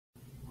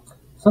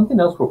Something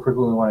else we'll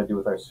frequently want to do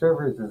with our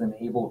servers is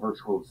enable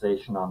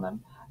virtualization on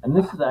them. And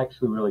this is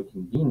actually really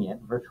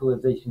convenient.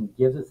 Virtualization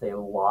gives us a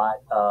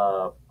lot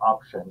of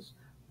options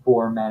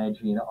for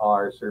managing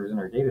our servers and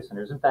our data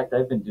centers. In fact,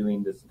 I've been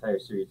doing this entire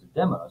series of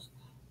demos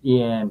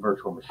in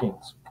virtual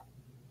machines.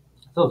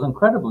 So it's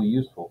incredibly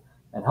useful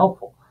and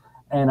helpful.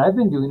 And I've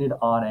been doing it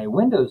on a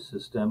Windows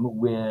system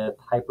with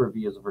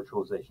Hyper-V as a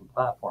virtualization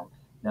platform.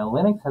 Now,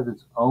 Linux has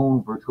its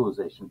own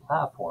virtualization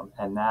platform,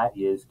 and that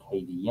is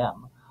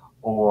KVM,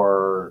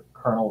 or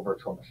kernel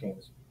virtual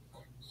machines.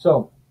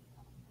 So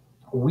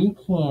we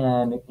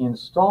can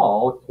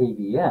install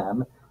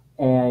KVM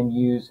and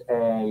use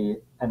an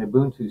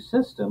Ubuntu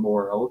system,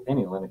 or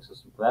any Linux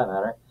system for that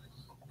matter,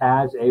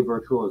 as a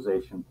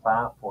virtualization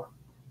platform.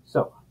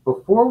 So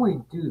before we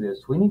do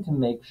this, we need to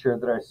make sure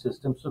that our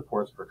system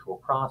supports virtual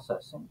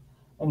processing.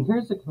 And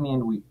here's a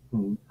command we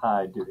can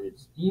do.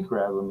 It's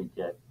egrep. Let me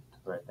get to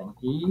the right thing.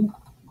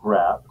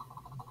 egrep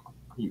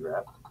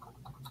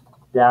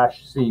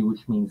 -c,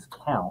 which means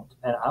count.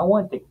 And I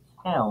want to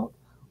count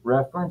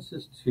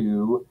references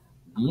to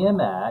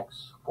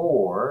VMX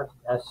or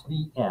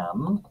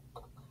SVM.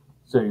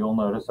 So you'll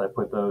notice I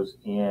put those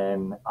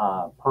in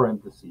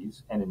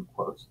parentheses and in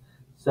quotes,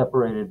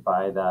 separated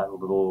by that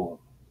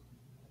little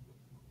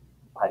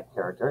pipe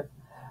character.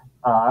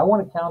 I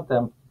want to count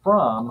them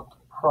from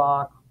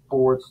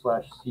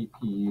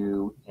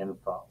proc/CPU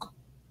info.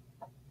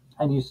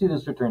 And you see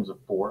this returns a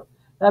 4.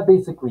 That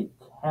basically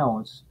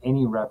counts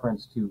any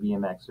reference to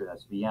VMX or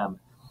SVM,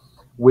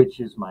 which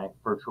is my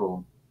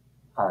virtual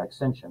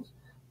extensions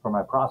for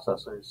my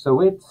processors.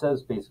 So it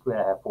says basically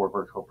I have 4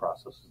 virtual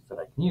processors that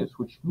I can use,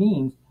 which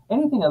means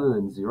anything other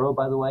than 0,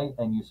 by the way,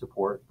 and you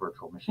support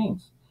virtual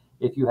machines.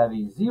 If you have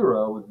a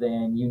 0,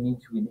 then you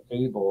need to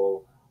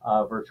enable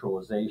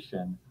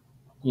virtualization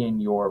in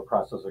your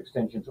processor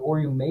extensions, or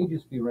you may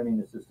just be running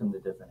a system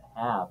that doesn't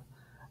have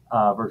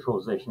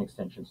virtualization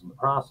extensions in the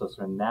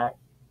processor, and that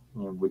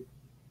would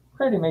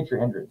create a major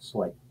hindrance,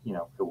 like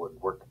it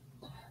wouldn't work.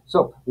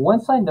 So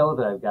once I know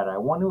that I've got it, I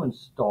want to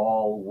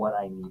install what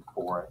I need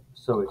for it.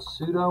 So it's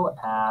sudo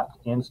apt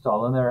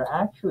install, and there are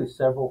actually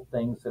several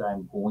things that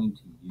I'm going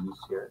to use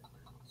here.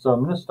 So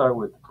I'm going to start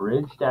with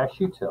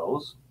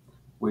bridge-utils,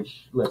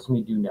 which lets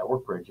me do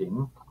network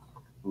bridging,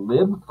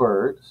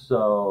 libvirt,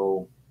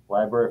 so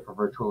library for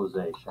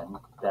virtualization,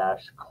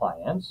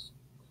 -clients.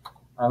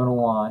 I'm going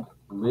to want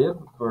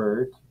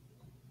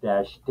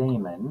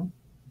libvirt-daemon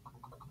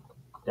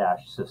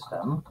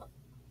 -system.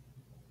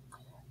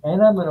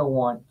 And I'm going to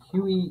want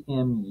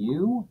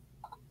QEMU,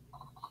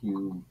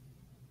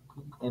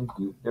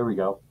 there we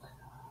go,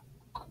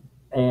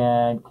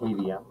 and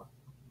KVM.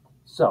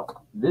 So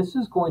this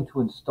is going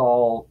to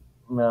install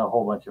a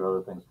whole bunch of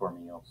other things for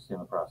me. You'll see in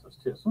the process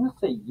too. So I'm going to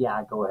say,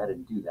 yeah, go ahead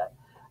and do that.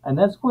 And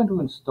that's going to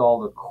install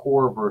the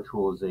core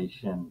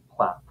virtualization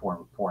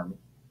platform for me.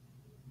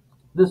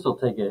 This will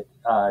take it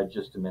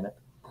just a minute.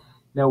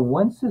 Now,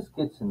 once this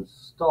gets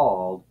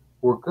installed,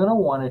 we're going to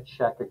want to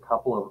check a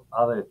couple of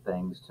other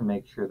things to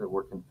make sure that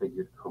we're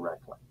configured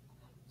correctly.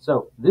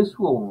 So this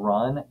will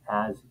run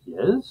as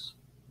is,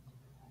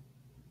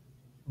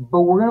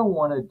 but we're going to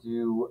want to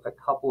do a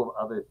couple of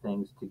other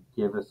things to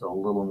give us a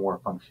little more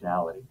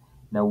functionality.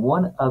 Now,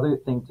 one other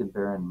thing to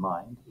bear in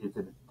mind is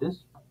that at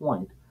this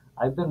point,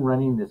 I've been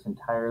running this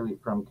entirely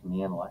from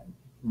command line.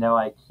 Now,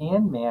 I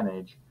can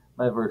manage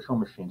my virtual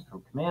machines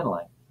from command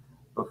line,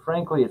 but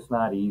frankly, it's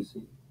not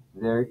easy.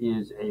 There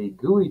is a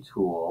GUI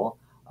tool,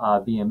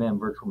 VMM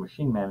Virtual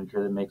Machine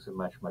Manager, that makes it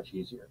much, much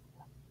easier.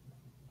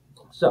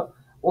 So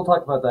we'll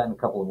talk about that in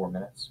a couple of more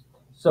minutes.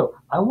 So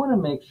I want to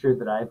make sure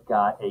that I've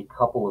got a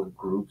couple of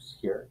groups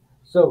here.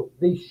 So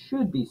they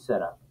should be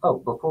set up. Oh,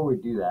 before we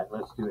do that,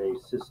 let's do a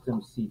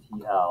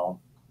systemctl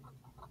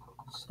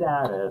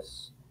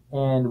status.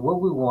 And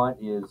what we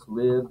want is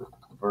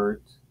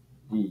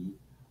libvirt-d,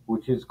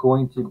 which is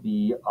going to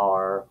be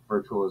our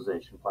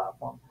virtualization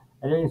platform.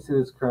 And you can see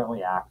it's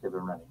currently active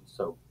and running,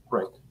 so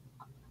great.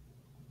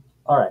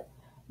 All right,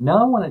 now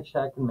I want to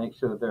check and make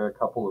sure that there are a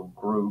couple of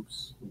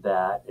groups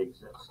that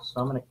exist. So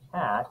I'm going to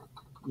cat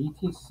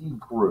etc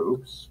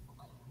groups,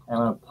 and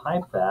I'm going to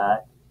pipe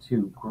that to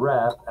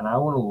grep, and I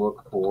want to look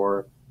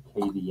for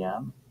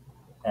KVM.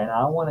 And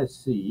I want to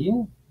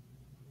see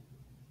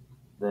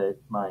that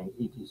my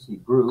etc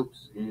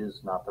groups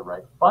is not the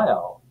right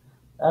file.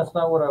 That's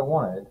not what I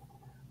wanted.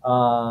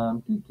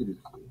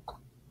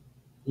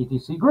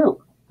 etc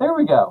group. There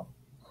we go.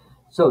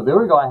 So there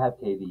we go. I have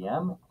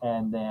KVM,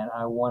 and then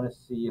I want to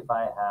see if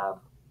I have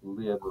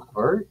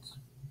libvirt.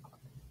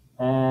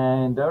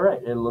 And all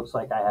right, it looks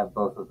like I have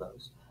both of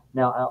those.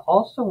 Now I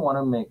also want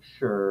to make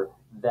sure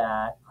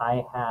that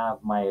I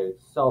have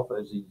myself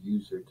as a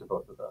user to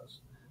both of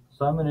those.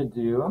 So I'm going to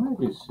do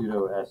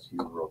sudo su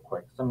real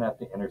quick. So I'm going to have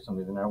to enter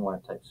something, and I don't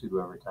want to type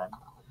sudo every time.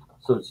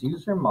 So it's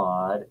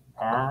usermod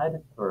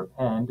add or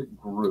append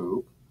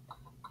group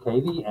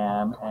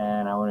KVM,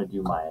 and I want to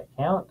do my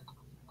account.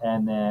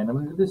 And then I'm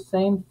going to do the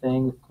same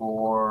thing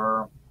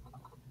for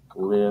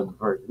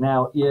libvirt.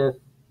 Now, if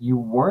you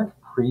weren't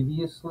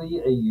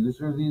previously a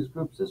user of these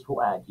groups, this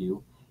will add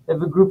you. If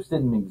the groups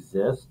didn't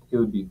exist, it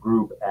would be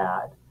group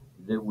add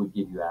that would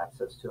give you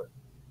access to it.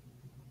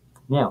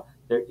 Now,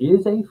 there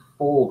is a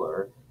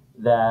folder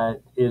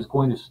that is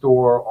going to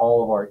store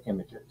all of our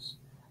images,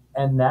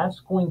 and that's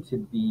going to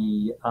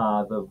be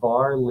the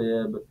var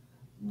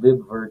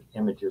libvirt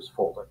images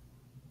folder.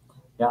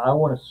 Now, I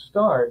want to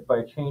start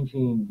by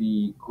changing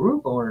the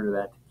group owner to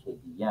that to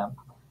KVM.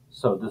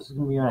 So this is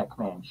going to be my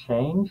command,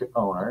 change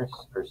owner,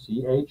 or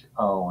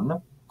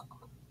chown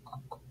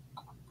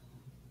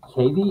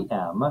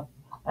KVM.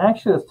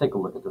 Actually, let's take a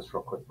look at this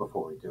real quick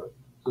before we do it.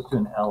 Let's do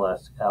an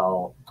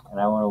LSL, and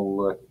I want to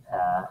look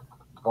at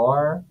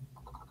var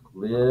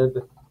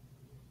libvirt.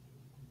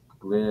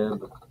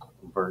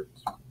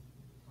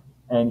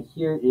 And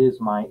here is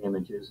my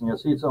images. And you'll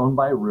see it's owned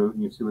by root,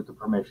 and you see what the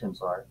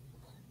permissions are.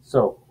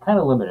 So kind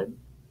of limited.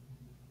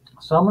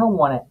 So I'm going to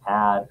want to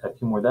add a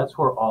few more. That's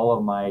where all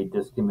of my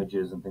disk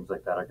images and things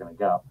like that are going to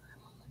go.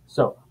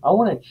 So I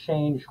want to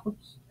change,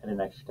 whoops, I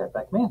didn't actually type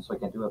that command, so I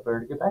can't do it better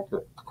to get back to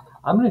it.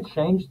 I'm going to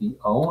change the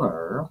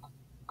owner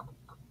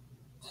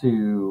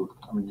to,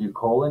 I'm going to do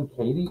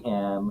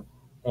 :KVM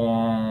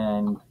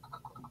and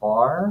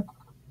var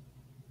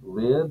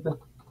libvirt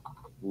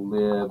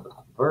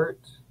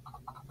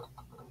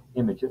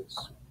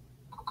images.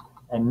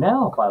 And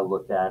now if I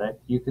look at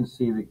it, you can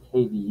see that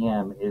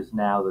KVM is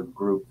now the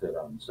group that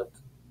owns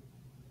it.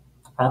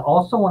 I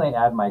also want to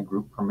add my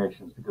group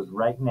permissions because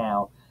right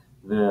now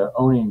the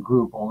owning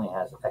group only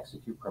has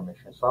execute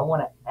permissions. So I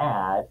want to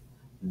add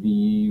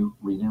the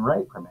read and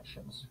write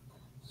permissions.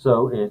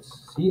 So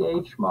it's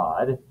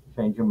chmod,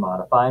 change and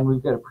modify, and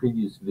we've got a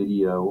previous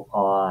video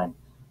on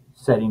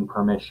setting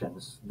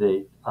permissions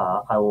that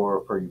I will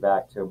refer you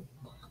back to.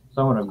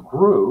 So I'm going to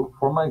group,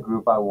 for my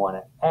group I want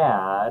to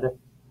add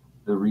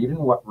the read and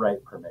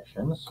write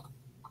permissions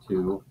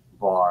to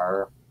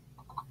var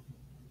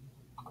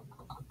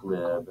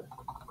lib,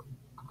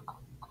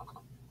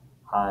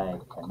 I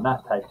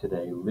cannot type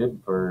today,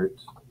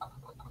 libvirt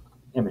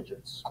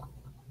images.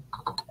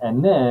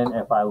 And then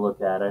if I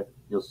look at it,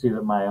 you'll see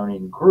that my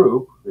owning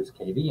group is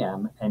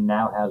KVM and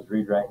now has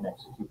read, write, and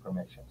execute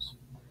permissions.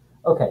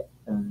 Okay,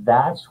 and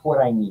that's what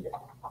I needed.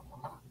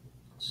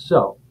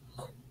 So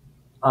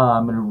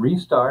I'm going to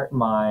restart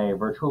my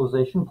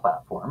virtualization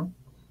platform.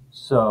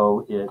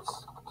 So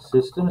it's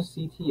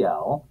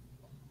systemctl,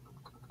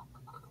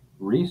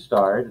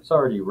 restart, it's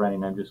already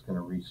running, I'm just going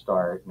to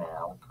restart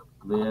now,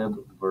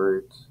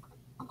 libvirt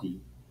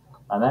d.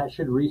 And that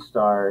should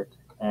restart,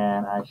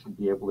 and I should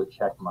be able to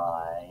check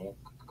my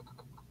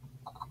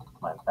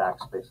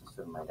backspace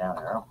instead of my down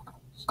arrow,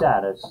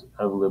 status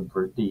of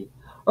libvirt d.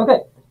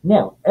 Okay,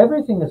 now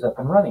everything is up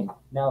and running.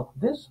 Now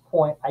at this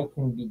point I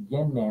can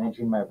begin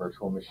managing my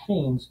virtual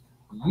machines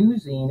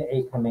using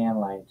a command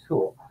line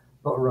tool.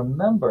 But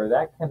remember,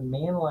 that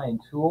command line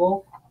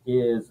tool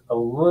is a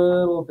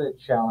little bit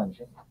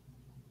challenging.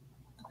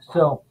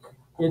 So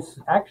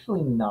it's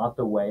actually not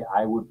the way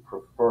I would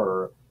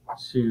prefer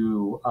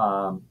to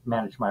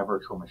manage my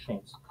virtual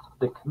machines.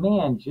 The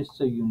command, just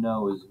so you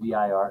know, is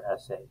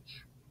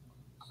virsh.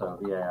 So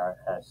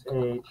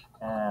virsh,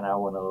 and I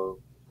want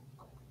to,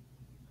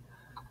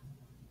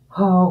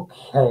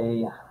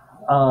 okay,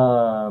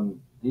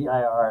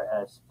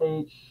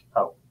 virsh,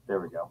 oh,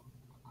 there we go.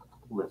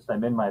 List.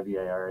 I'm in my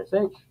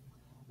virsh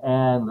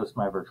and list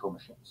my virtual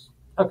machines.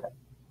 Okay,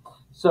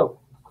 so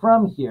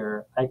from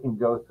here I can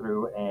go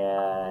through,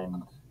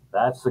 and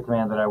that's the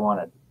command that I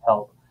wanted,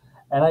 help,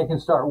 and I can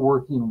start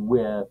working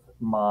with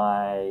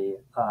my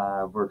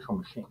virtual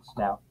machines.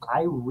 Now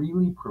I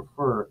really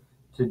prefer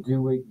to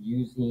do it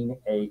using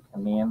a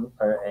command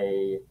or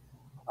a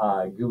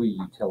GUI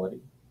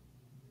utility,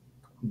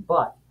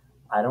 but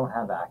I don't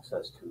have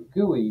access to a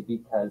GUI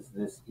because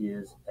this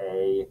is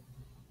a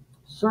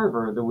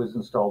server that was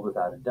installed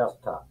without a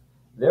desktop.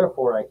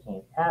 Therefore, I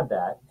can't add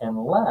that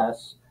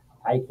unless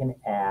I can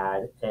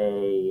add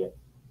a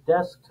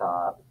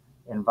desktop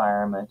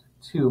environment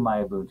to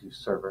my Ubuntu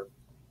server.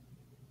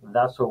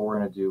 That's what we're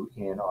going to do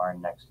in our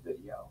next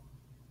video.